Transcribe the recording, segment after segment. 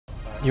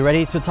You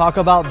ready to talk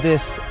about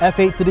this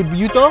F8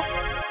 Tributo?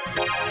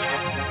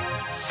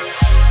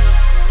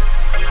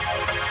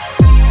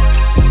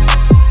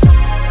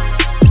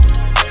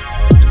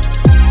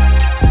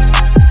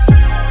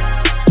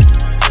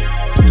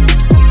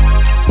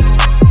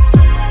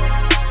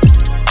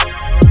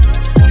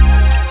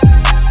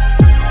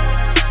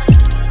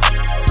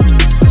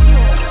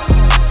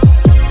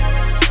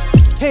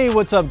 Hey,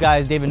 what's up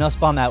guys? David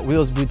Nussbaum at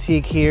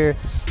WheelsBoutique here.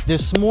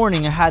 This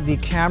morning I had the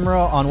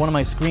camera on one of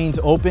my screens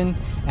open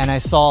and I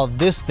saw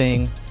this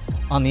thing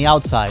on the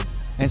outside.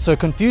 And so it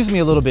confused me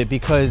a little bit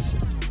because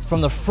from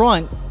the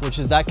front, which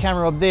is that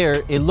camera up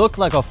there, it looked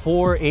like a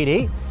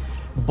 488,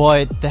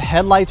 but the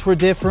headlights were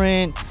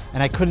different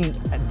and I couldn't,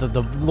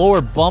 the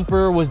lower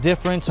bumper was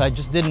different, so I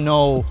just didn't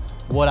know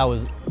what I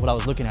was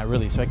looking at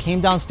really. So I came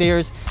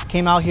downstairs,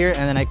 came out here,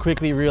 and then I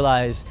quickly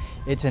realized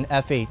it's an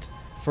F8.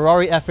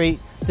 Ferrari F8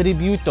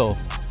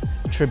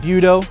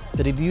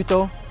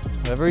 Tributo,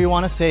 however you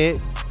want to say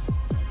it.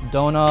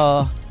 Don't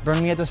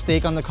burn me at the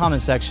stake on the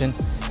comment section.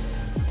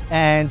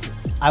 And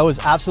I was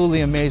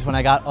absolutely amazed when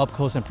I got up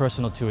close and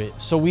personal to it.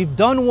 So we've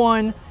done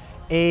one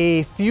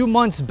a few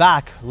months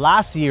back,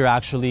 last year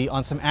actually,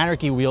 on some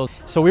Anrky wheels.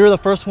 So we were the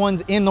first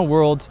ones in the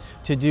world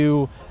to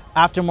do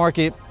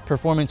aftermarket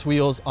performance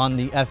wheels on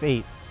the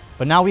F8.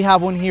 But now we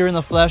have one here in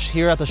the flesh,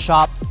 here at the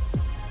shop.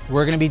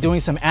 We're gonna be doing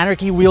some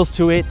Anrky wheels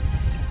to it.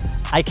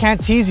 I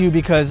can't tease you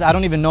because I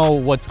don't even know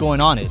what's going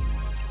on it.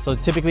 So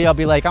typically I'll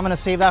be like, I'm gonna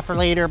save that for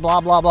later,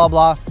 blah, blah, blah,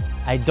 blah.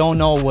 I don't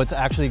know what's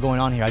actually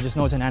going on here. I just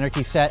know it's an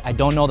Anrky set. I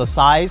don't know the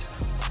size.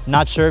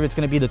 Not sure if it's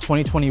gonna be the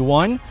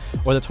 2021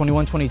 or the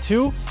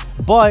 21-22,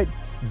 but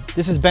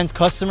this is Ben's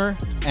customer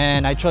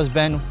and I trust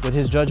Ben with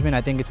his judgment.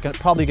 I think it's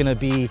probably gonna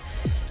be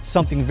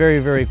something very,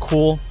 very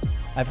cool.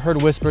 I've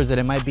heard whispers that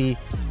it might be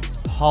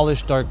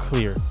polished dark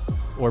clear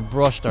or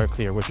brushed dark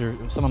clear, which are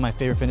some of my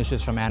favorite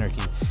finishes from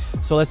Anrky.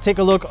 So let's take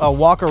a look,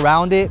 walk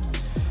around it.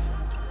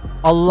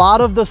 A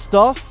lot of the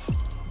stuff,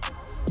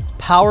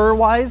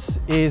 power-wise,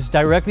 is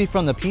directly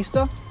from the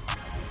pista.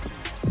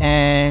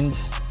 And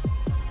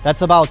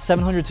that's about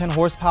 710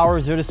 horsepower,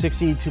 0 to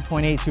 60,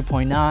 2.8,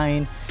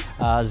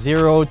 2.9,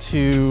 0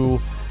 to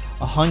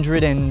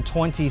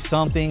 120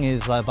 something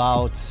is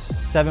about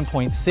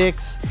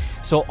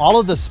 7.6. So all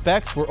of the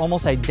specs were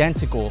almost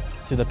identical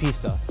to the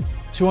pista.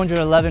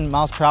 211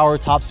 miles per hour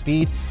top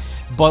speed.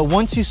 But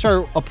once you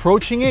start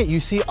approaching it,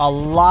 you see a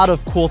lot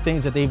of cool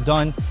things that they've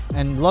done.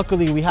 And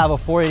luckily we have a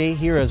 488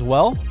 here as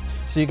well.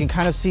 So you can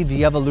kind of see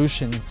the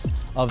evolutions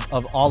of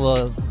all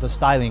of the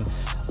styling.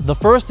 The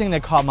first thing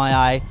that caught my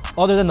eye,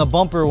 other than the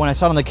bumper when I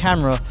saw it on the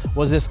camera,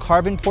 was this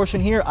carbon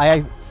portion here. I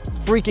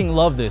freaking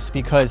love this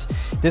because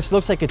this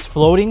looks like it's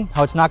floating,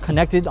 how it's not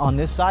connected on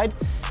this side,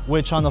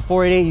 which on the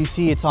 488 you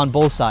see it's on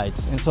both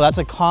sides. And so that's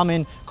a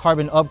common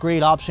carbon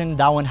upgrade option.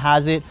 That one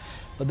has it.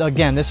 But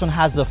again, this one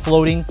has the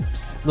floating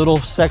little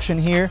section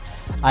here.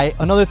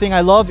 Another thing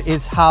I love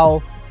is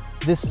how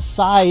this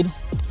side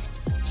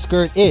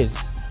skirt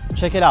is.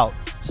 Check it out.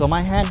 So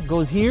my hand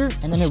goes here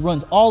and then it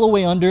runs all the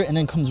way under and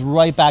then comes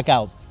right back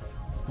out.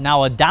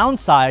 Now a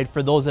downside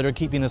for those that are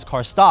keeping this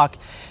car stock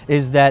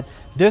is that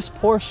this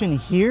portion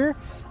here,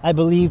 I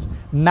believe,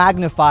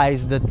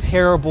 magnifies the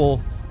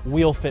terrible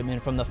wheel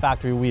fitment from the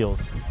factory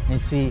wheels.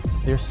 And see,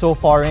 they're so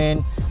far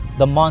in,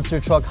 the monster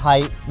truck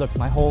height. Look,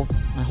 my whole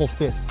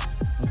fist.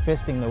 I'm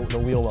fisting the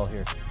wheel well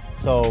here.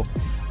 So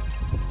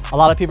a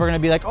lot of people are gonna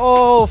be like,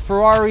 oh,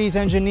 Ferrari's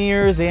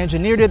engineers, they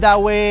engineered it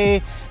that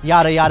way,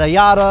 yada, yada,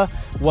 yada.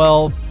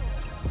 Well,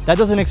 that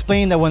doesn't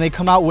explain that when they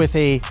come out with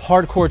a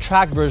hardcore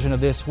track version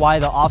of this, why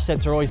the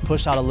offsets are always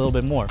pushed out a little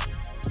bit more.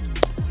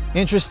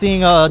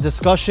 Interesting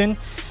discussion.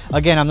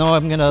 Again, I know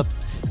I'm gonna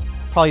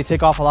probably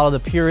take off a lot of the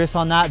purists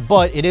on that,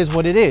 but it is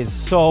what it is.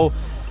 So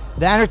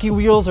the Anrky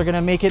wheels are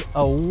gonna make it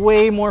a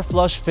way more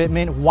flush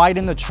fitment,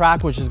 widen the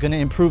track, which is gonna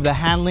improve the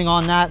handling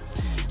on that.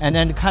 And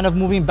then kind of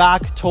moving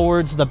back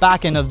towards the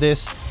back end of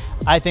this,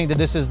 I think that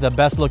this is the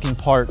best looking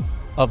part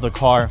of the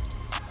car.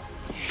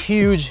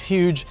 Huge,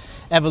 huge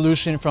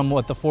evolution from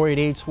what the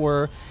 488s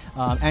were,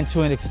 and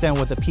to an extent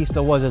what the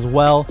pista was as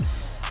well.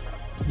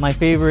 My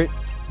favorite,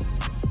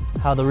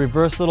 how the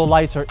reverse little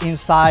lights are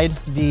inside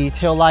the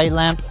tail light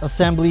lamp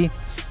assembly.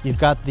 You've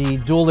got the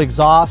dual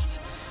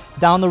exhaust.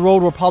 Down the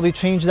road, we'll probably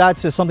change that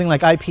to something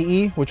like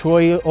IPE, which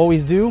we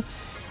always do.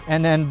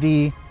 And then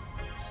this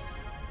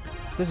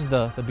is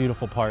the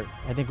beautiful part.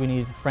 I think we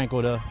need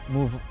Franco to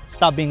move,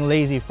 stop being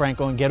lazy,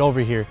 Franco, and get over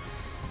here.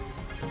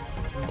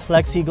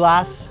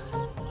 Plexiglass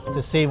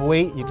to save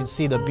weight. You can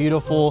see the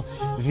beautiful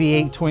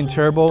V8 twin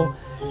turbo.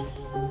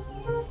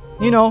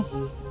 You know,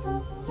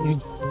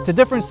 it's a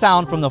different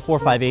sound from the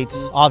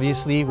 458s,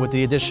 obviously, with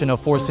the addition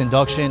of forced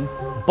induction,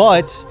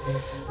 but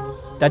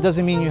that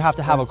doesn't mean you have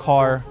to have a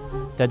car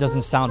that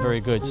doesn't sound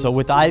very good. So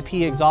with the IP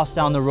exhaust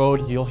down the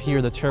road, you'll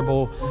hear the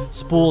turbo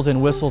spools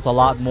and whistles a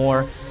lot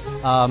more.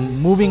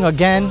 Moving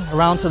again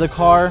around to the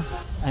car,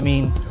 I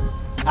mean,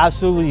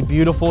 absolutely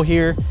beautiful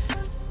here.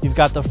 You've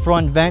got the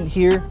front vent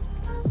here,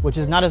 which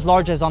is not as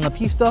large as on the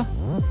pista,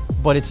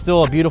 but it's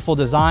still a beautiful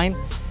design.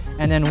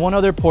 And then one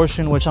other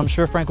portion, which I'm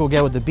sure Frank will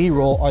get with the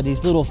B-roll, are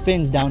these little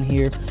fins down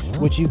here,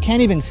 which you can't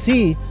even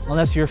see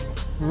unless you're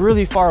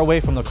really far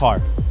away from the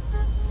car.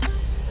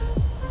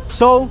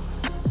 So,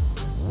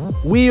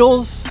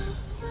 wheels,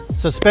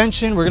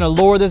 suspension, we're gonna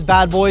lower this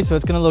bad boy so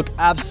it's gonna look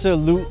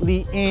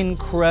absolutely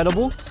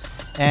incredible.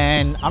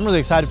 And I'm really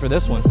excited for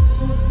this one.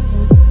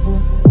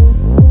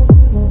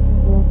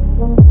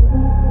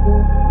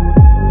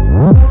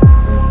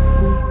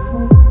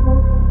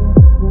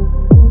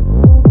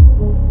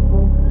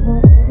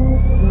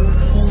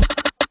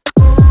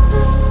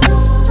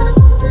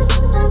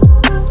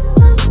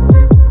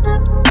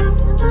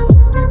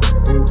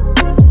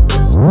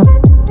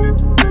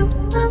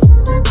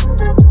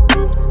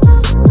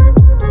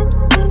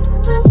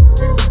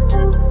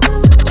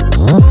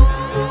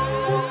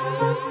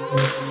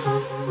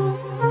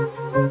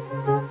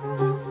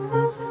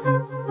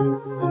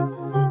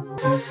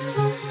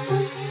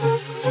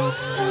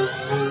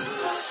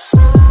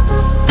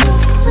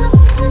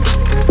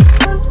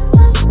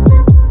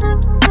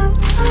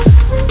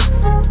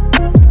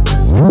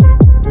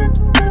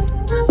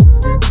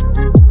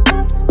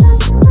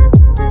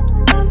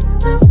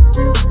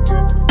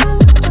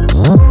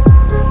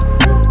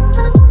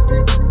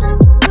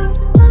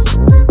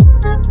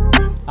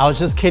 I was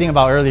just kidding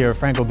about earlier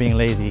Franco being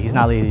lazy. He's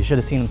not lazy. You should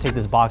have seen him take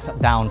this box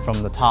down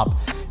from the top.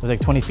 It was like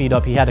 20 feet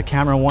up. He had a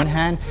camera in one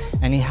hand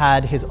and he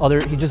had his other,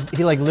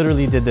 he like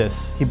literally did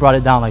this. He brought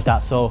it down like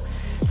that. So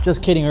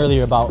just kidding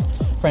earlier about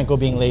Franco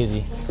being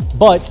lazy.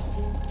 But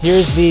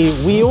here's the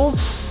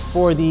wheels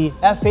for the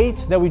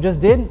F8 that we just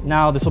did.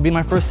 Now this will be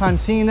my first time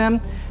seeing them.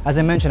 As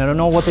I mentioned, I don't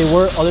know what they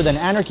were other than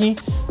Anrky.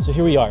 So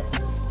here we are.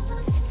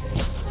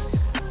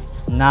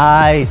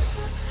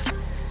 Nice,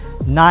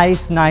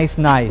 nice, nice,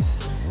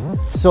 nice.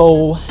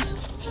 So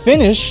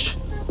finish,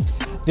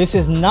 this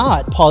is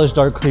not polished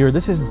dark clear,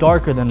 this is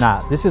darker than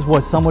that. This is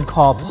what some would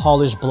call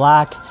polished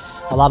black.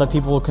 A lot of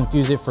people will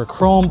confuse it for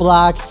chrome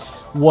black.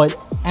 What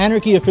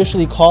Anrky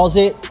officially calls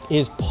it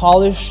is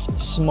polished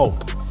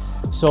smoke.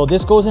 So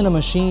this goes in a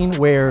machine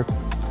where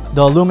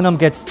the aluminum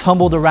gets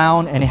tumbled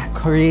around and it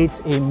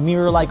creates a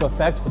mirror-like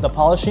effect with the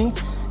polishing.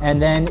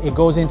 And then it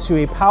goes into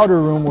a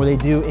powder room where they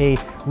do a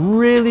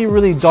really,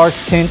 really dark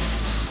tint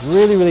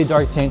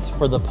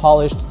for the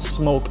polished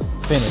smoke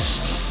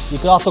finish. You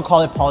could also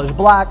call it polished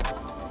black.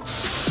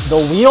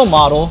 The wheel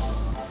model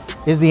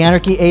is the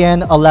Anrky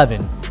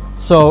AN11.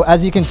 So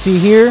as you can see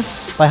here,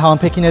 by how I'm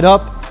picking it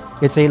up,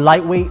 it's a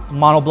lightweight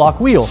monoblock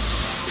wheel.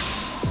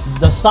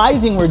 The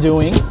sizing we're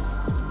doing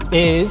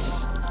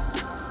is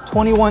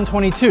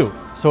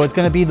 21-22. So it's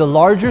gonna be the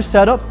larger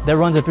setup that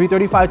runs a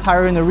 335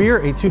 tire in the rear,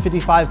 a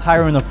 255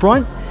 tire in the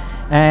front,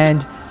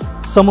 and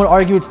some would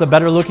argue it's the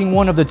better looking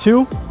one of the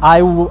two. I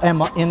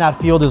am in that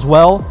field as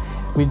well.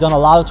 We've done a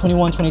lot of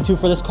 21-22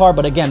 for this car,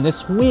 but again,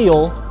 this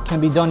wheel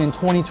can be done in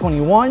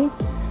 2021.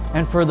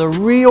 And for the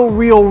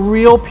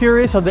real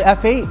purists of the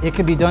F8, it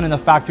can be done in the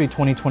factory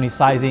 2020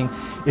 sizing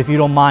if you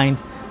don't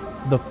mind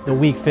the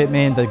weak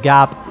fitment, the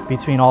gap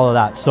between all of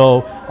that.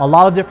 So a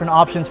lot of different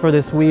options for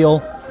this wheel.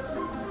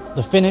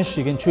 The finish,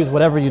 you can choose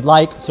whatever you'd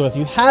like. So if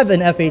you have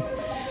an F8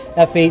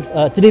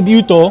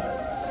 Tributo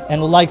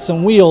and would like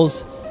some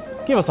wheels,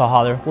 give us a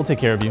holler, we'll take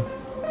care of you.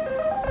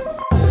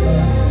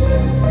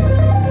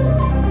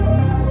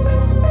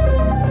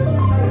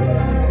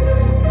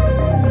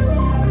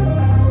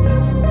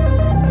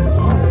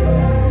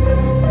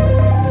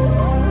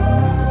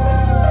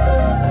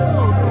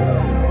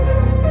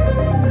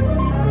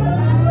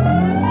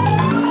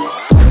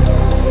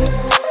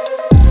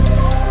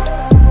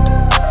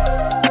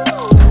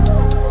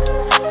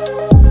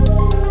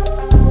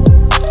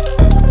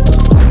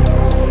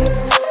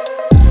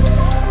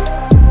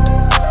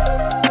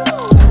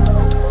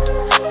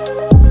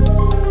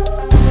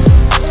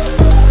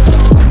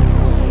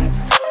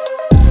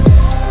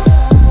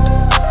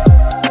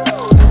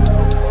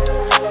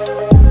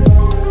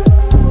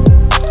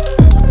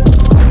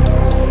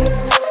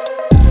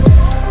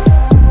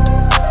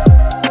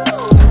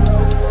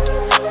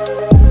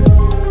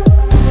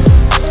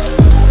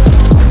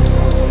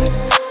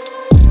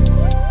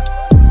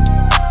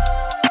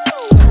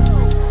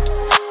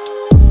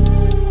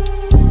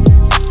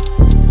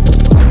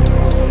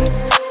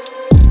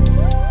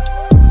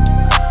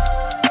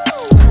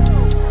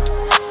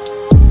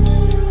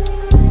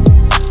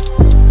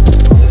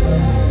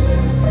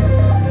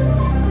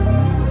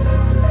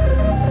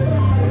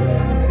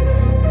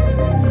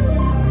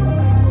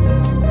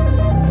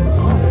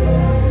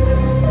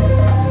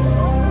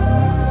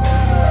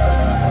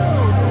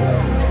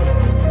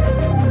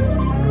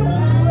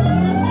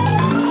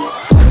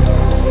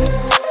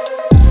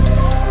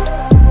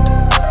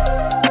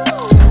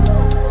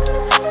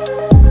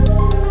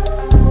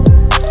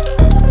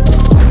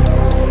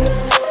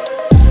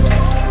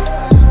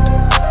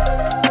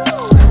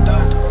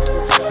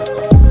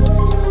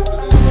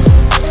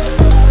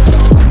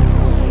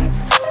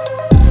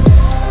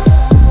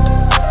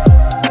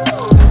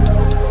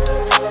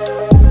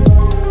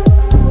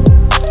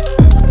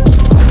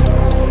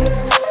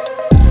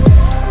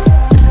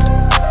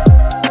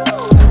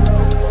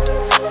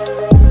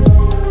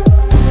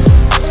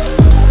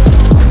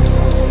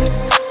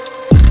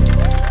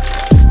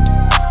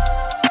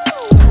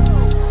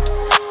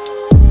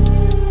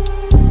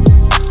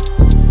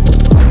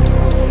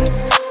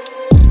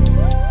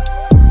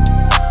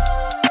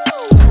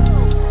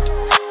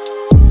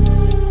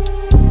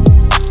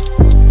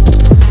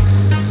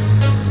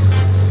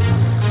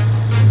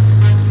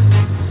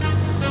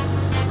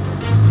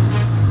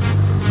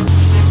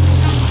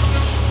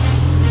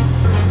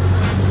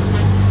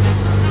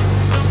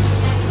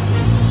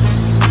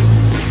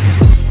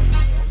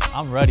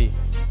 I'm ready.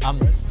 I'm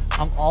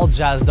all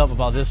jazzed up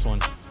about this one.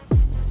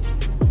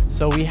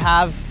 So we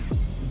have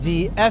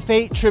the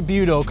F8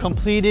 Tributo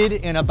completed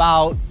in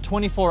about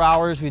 24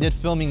 hours. We did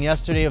filming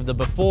yesterday of the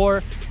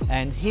before,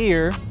 and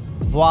here,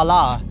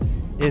 voila,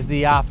 is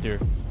the after.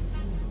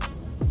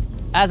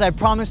 As I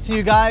promised to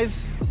you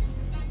guys,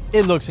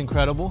 it looks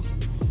incredible.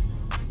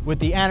 With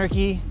the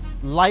Anrky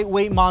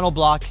lightweight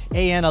monoblock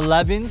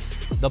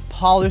AN11s, the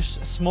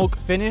polished smoke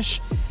finish,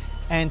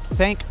 and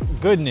thank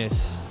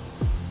goodness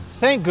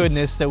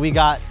that we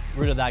got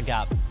rid of that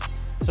gap.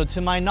 So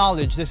to my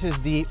knowledge, this is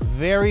the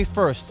very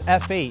first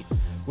F8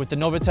 with the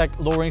Novitec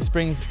lowering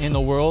springs in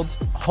the world.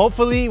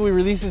 Hopefully we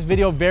release this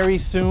video very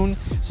soon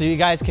so you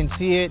guys can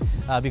see it,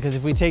 because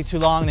if we take too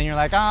long, then you're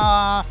like,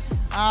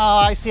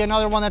 I see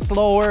another one that's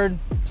lowered.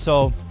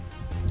 So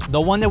the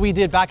one that we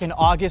did back in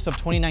August of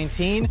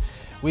 2019,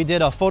 we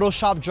did a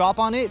Photoshop drop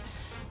on it,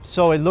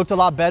 so it looked a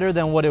lot better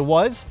than what it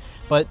was.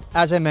 But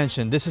as I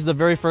mentioned, this is the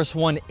very first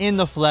one in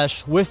the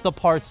flesh with the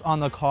parts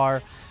on the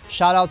car.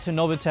 Shout out to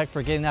Novitec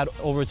for getting that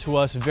over to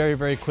us very,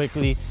 very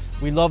quickly.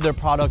 We love their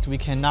product. We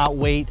cannot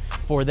wait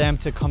for them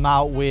to come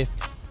out with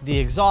the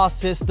exhaust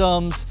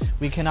systems.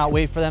 We cannot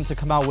wait for them to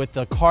come out with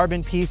the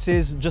carbon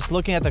pieces. Just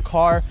looking at the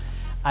car,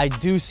 I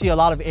do see a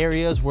lot of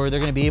areas where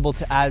they're gonna be able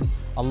to add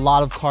a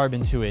lot of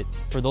carbon to it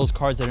for those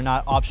cars that are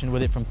not optioned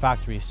with it from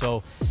factory.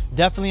 So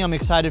definitely I'm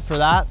excited for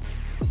that.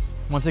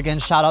 Once again,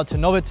 shout out to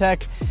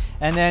Novitec.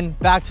 And then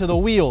back to the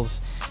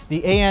wheels.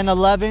 The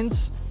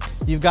AN11s,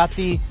 you've got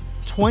the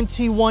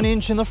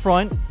 21-inch in the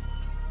front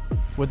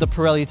with the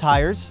Pirelli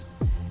tires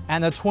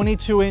and the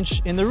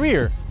 22-inch in the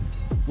rear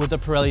with the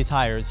Pirelli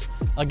tires.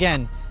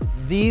 Again,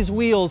 these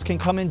wheels can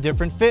come in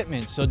different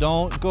fitments, so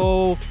don't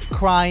go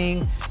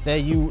crying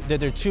that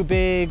they're too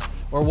big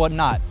or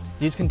whatnot.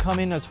 These can come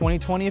in a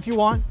 2020 if you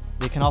want.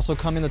 They can also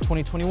come in the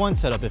 2021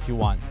 setup if you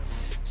want.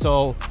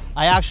 So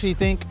I actually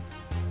think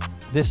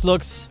this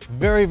looks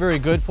very, very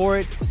good for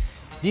it.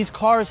 These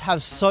cars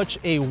have such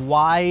a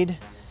wide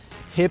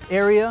hip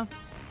area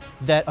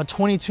that a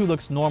 22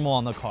 looks normal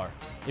on the car.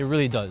 It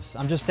really does.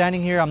 I'm just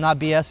standing here, I'm not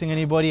BSing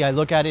anybody. I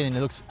look at it and it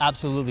looks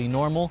absolutely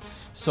normal.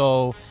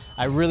 So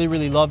I really,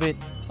 really love it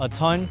a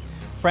ton.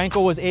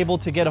 Franco was able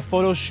to get a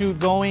photo shoot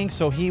going,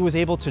 so he was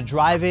able to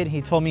drive it.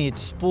 He told me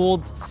it's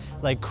spooled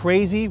like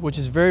crazy, which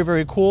is very,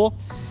 very cool.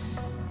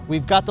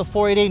 We've got the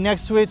 488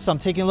 next to it, so I'm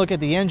taking a look at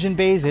the engine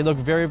bays. They look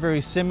very,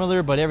 very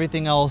similar, but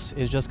everything else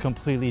is just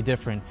completely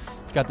different.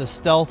 We've got the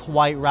stealth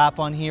white wrap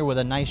on here with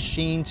a nice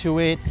sheen to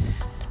it.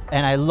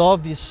 And I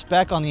love the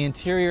spec on the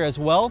interior as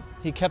well.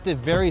 He kept it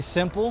very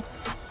simple.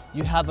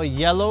 You have a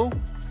yellow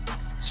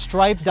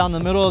stripe down the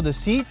middle of the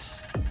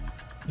seats.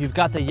 You've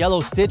got the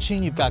yellow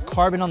stitching. You've got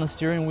carbon on the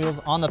steering wheels,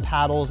 on the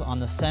paddles, on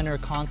the center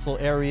console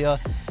area.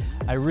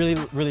 I really,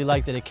 really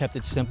like that it kept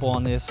it simple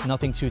on this,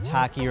 nothing too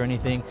tacky or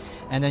anything.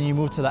 And then you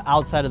move to the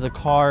outside of the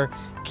car,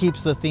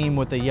 keeps the theme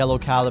with the yellow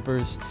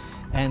calipers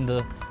and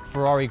the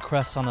Ferrari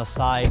crest on the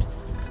side.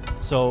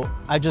 So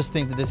I just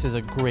think that this is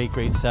a great,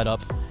 great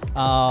setup.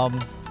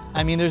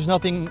 I mean, there's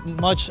nothing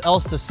much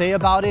else to say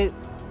about it.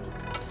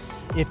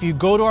 If you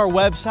go to our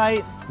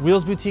website,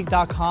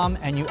 WheelsBoutique.com,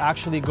 and you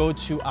actually go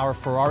to our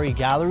Ferrari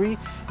gallery,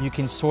 you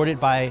can sort it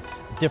by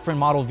different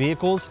model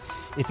vehicles.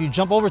 If you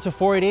jump over to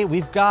 488,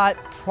 we've got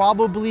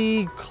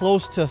probably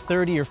close to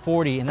 30 or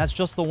 40, and that's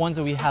just the ones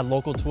that we had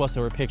local to us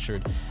that were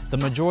pictured. The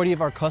majority of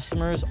our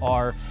customers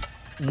are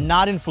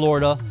not in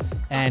Florida,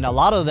 and a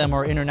lot of them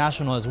are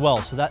international as well.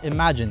 So that,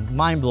 imagine,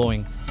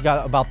 mind-blowing. We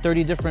got about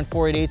 30 different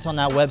 488s on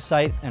that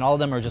website, and all of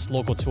them are just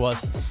local to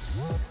us.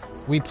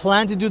 We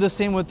plan to do the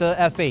same with the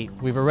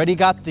F8. We've already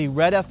got the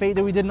red F8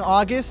 that we did in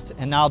August,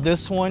 and now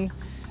this one,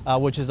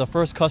 which is the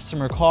first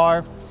customer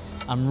car.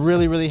 I'm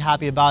really, really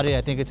happy about it.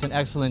 I think it's an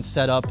excellent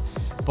setup,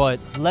 but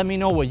let me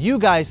know what you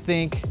guys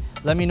think.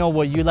 Let me know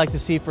what you'd like to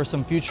see for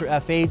some future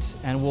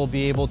F8s, and we'll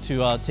be able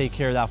to take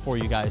care of that for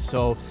you guys.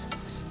 So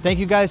thank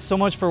you guys so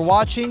much for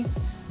watching.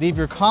 Leave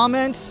your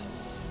comments.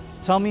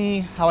 Tell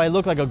me how I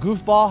look like a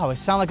goofball, how I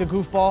sound like a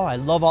goofball. I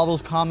love all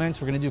those comments.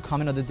 We're gonna do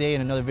comment of the day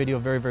in another video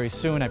very, very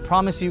soon. I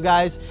promise you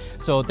guys.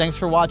 So thanks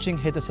for watching.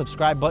 Hit the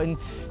subscribe button.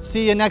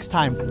 See you next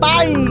time.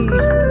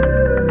 Bye.